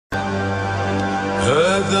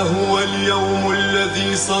هذا هو اليوم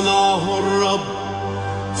الذي صنعه الرب،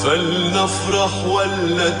 فلنفرح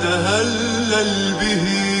ولنتهلل به.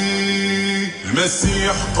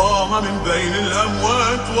 المسيح قام من بين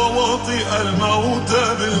الأموات ووطئ الموت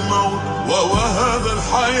بالموت، ووهب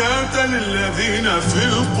الحياة للذين في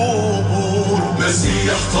القبور.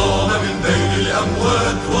 المسيح قام من بين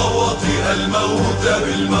الأموات ووطئ الموت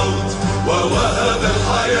بالموت، ووهب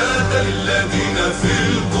الحياة للذين في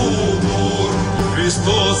القبور.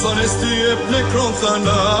 Χριστός Ανέστη έπνεκρον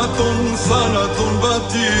θανάτων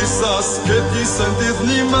βαπτίσας, και της εν τη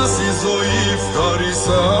μνήμας η ζωή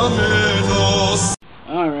ευχαρισάμενος.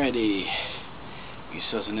 Alrighty,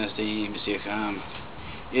 Christos Anέστη, Messiah.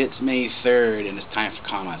 It's May 3rd and it's time for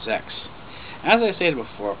Comments X. As I stated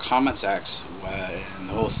before, Comments X and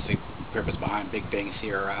the whole purpose behind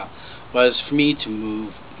BigBangTheoryRL was for me to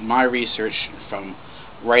move my research from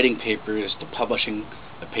writing papers to publishing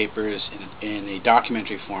the papers in a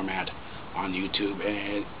documentary format on YouTube,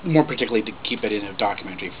 and more particularly to keep it in a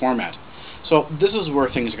documentary format. So this is where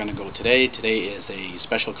things are going to go today. Today is a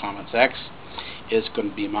special Comments X. It's going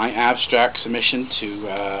to be my abstract submission to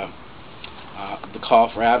the call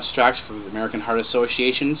for abstracts for the American Heart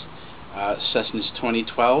Association's Sessions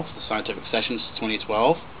 2012, the Scientific Sessions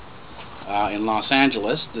 2012 in Los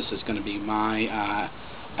Angeles. This is going to be my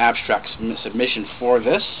abstract submission for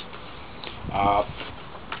this.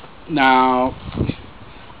 Now,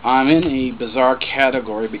 I'm in a bizarre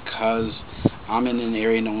category because I'm in an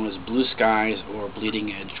area known as blue skies or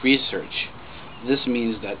bleeding edge research. This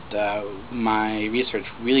means that my research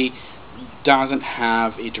really doesn't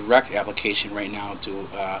have a direct application right now to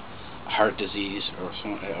heart disease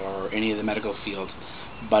or any of the medical fields,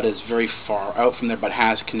 but is very far out from there, but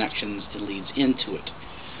has connections that leads into it.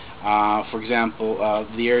 For example,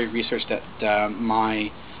 the area of research that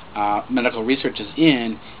my medical research is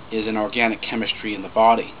in organic chemistry in the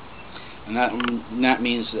body, and that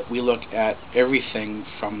means that we look at everything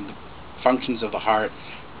from the functions of the heart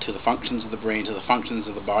to the functions of the brain to the functions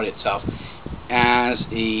of the body itself, as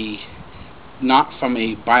not from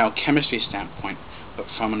a biochemistry standpoint, but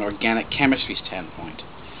from an organic chemistry standpoint.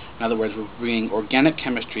 In other words, we're bringing organic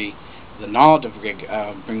chemistry, the knowledge of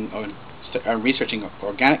researching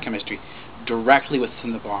organic chemistry directly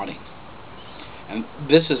within the body. And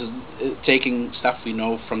this is taking stuff we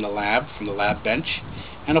know from the lab bench,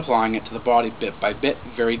 and applying it to the body bit by bit,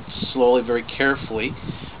 very slowly, very carefully,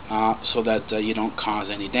 so that you don't cause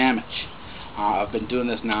any damage. I've been doing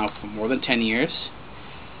this now for more than 10 years.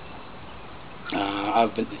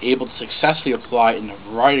 I've been able to successfully apply it in a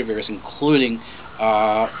variety of areas, including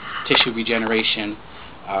tissue regeneration.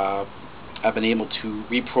 I've been able to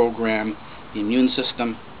reprogram the immune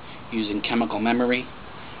system using chemical memory.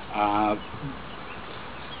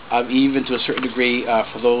 Even to a certain degree,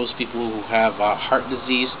 for those people who have heart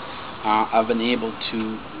disease, I've been able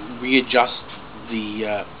to readjust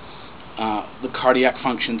the cardiac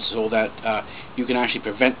function so that you can actually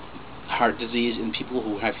prevent heart disease in people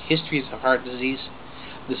who have histories of heart disease.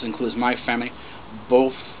 This includes my family.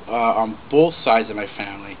 On both sides of my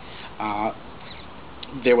family,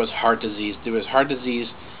 there was heart disease. There was heart disease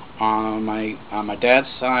on my dad's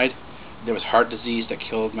side. There was heart disease that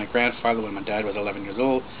killed my grandfather when my dad was 11 years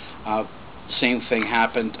old. Same thing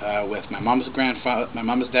happened with my mom's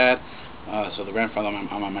dad. So the grandfather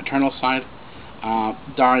on my maternal side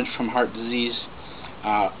died from heart disease.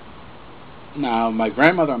 Now my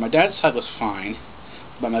grandmother on my dad's side was fine,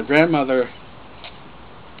 but my grandmother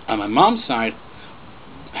on my mom's side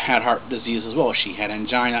had heart disease as well. She had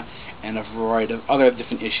angina and a variety of other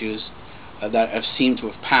different issues that have seemed to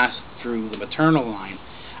have passed through the maternal line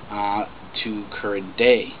to current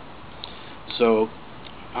day. So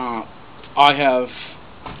I have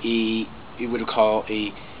you would call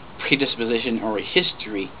a predisposition or a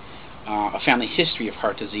history, a family history of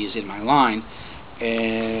heart disease in my line,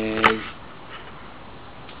 and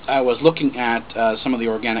I was looking at some of the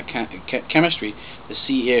organic chemistry to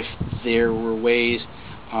see if there were ways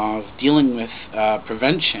of dealing with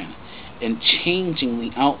prevention and changing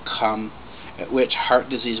the outcome at which heart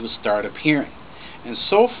disease would start appearing. And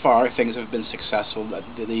so far, things have been successful.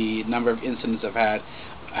 The number of incidents I've had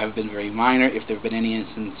have been very minor, if there have been any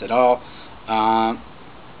incidents at all.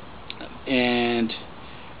 And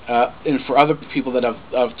for other people that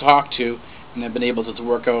I've talked to and have been able to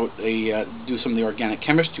work out, do some of the organic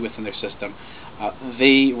chemistry within their system,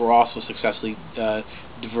 they were also successfully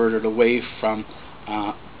diverted away from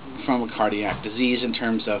a cardiac disease in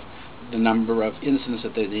terms of the number of incidents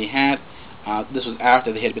that they had. This was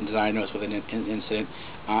after they had been diagnosed with an incident.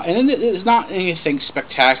 And it's not anything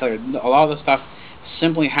spectacular. A lot of the stuff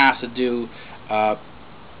simply has to do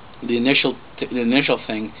the initial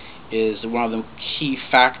thing is one of the key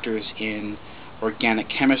factors in organic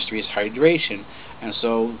chemistry is hydration, and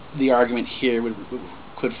so the argument here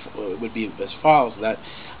would be as follows: that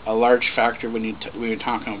a large factor when you're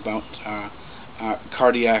talking about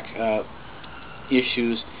cardiac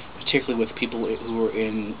issues, particularly with people who are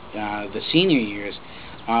in the senior years,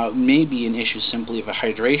 may be an issue simply of a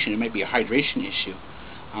hydration. It might be a hydration issue,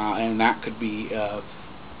 and that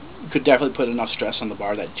could definitely put enough stress on the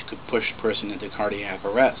body that you could push a person into cardiac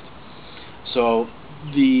arrest. So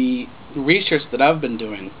the research that I've been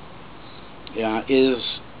doing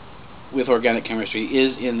is with organic chemistry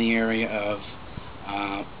is in the area of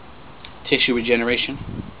tissue regeneration,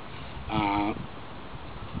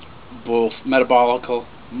 both metabolic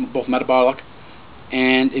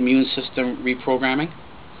and immune system reprogramming.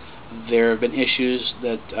 There have been issues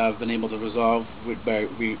that I've been able to resolve by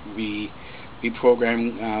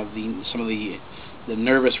reprogramming some of the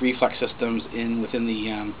nervous reflex systems within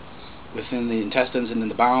the intestines and in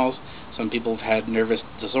the bowels. Some people have had nervous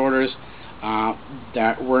disorders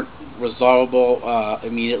that weren't resolvable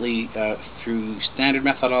immediately through standard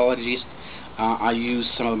methodologies. I use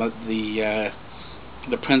some of the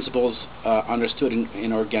principles understood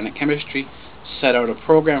in organic chemistry, set out a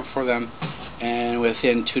program for them, and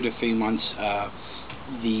within 2 to 3 months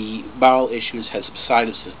the bowel issues had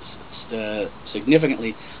subsided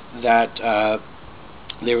significantly, that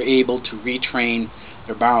they were able to retrain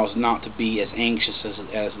their bowels not to be as anxious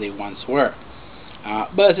as they once were.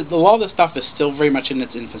 But a lot of this stuff is still very much in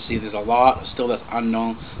its infancy. There's a lot still that's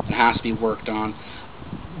unknown and has to be worked on,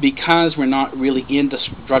 because we're not really into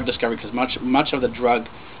drug discovery, because much of the drug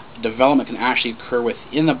development can actually occur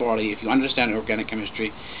within the body. If you understand organic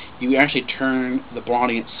chemistry, you actually turn the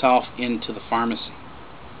body itself into the pharmacy.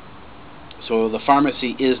 So the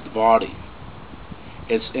pharmacy is the body.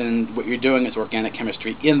 And what you're doing is organic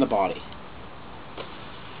chemistry in the body.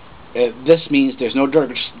 This means there's no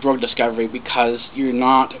drug discovery, because you're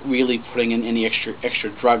not really putting in any extra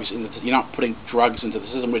drugs you're not putting drugs into the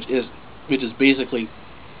system, which is basically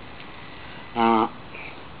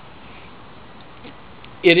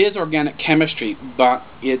it is organic chemistry, but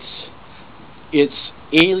it's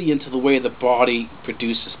alien to the way the body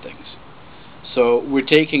produces things. So we're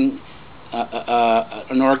taking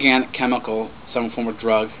an organic chemical, some form of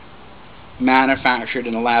drug, manufactured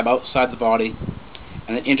in a lab outside the body,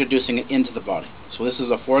 and then introducing it into the body. So this is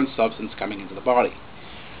a foreign substance coming into the body.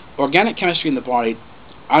 Organic chemistry in the body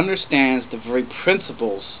understands the very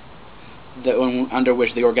principles that under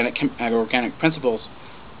which the organic principles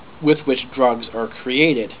with which drugs are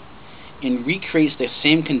created, and recreates the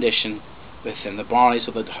same condition within the body,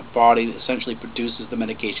 so that the body essentially produces the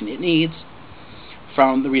medication it needs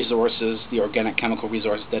from the resources, the organic chemical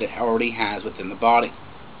resources that it already has within the body.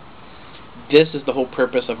 This is the whole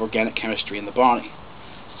purpose of organic chemistry in the body.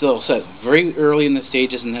 Still says very early in the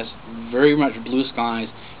stages in this, very much blue skies,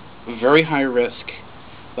 very high risk,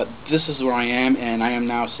 but this is where I am, and I am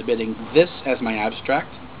now submitting this as my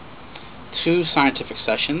abstract to scientific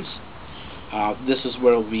sessions. This is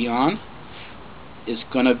what it'll be on. It's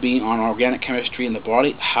going to be on organic chemistry in the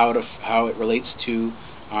body, how it relates to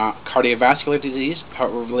cardiovascular disease, how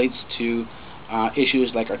it relates to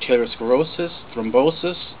issues like arteriosclerosis,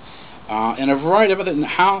 thrombosis, and a variety of other, and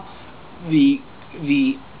how the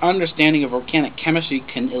understanding of organic chemistry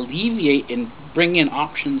can alleviate and bring in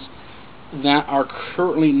options that are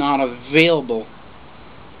currently not available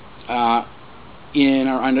in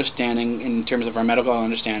our understanding, in terms of our medical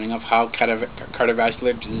understanding of how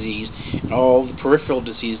cardiovascular disease and all the peripheral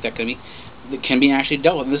disease that can be actually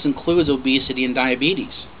dealt with. And this includes obesity and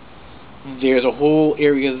diabetes. There's a whole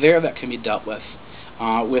area there that can be dealt with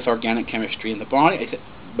organic chemistry in the body.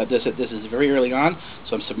 But this is very early on,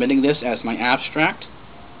 so I'm submitting this as my abstract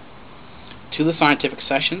to the scientific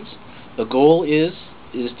sessions. The goal is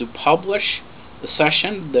to publish the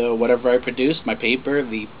session, whatever I produce, my paper,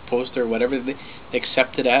 the poster, whatever they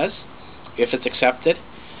accept it as, if it's accepted,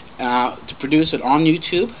 to produce it on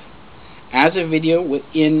YouTube as a video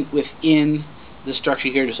within the structure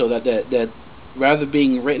here, so that rather than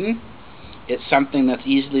being written, it's something that's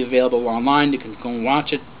easily available online. You can go and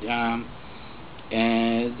watch it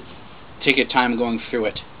and take your time going through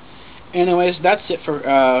it. Anyways, that's it for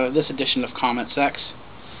this edition of Comment Sex.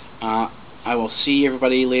 I will see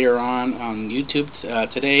everybody later on YouTube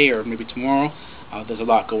today or maybe tomorrow. There's a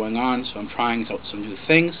lot going on, so I'm trying out some new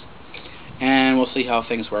things, and we'll see how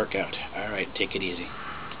things work out. Alright, take it easy.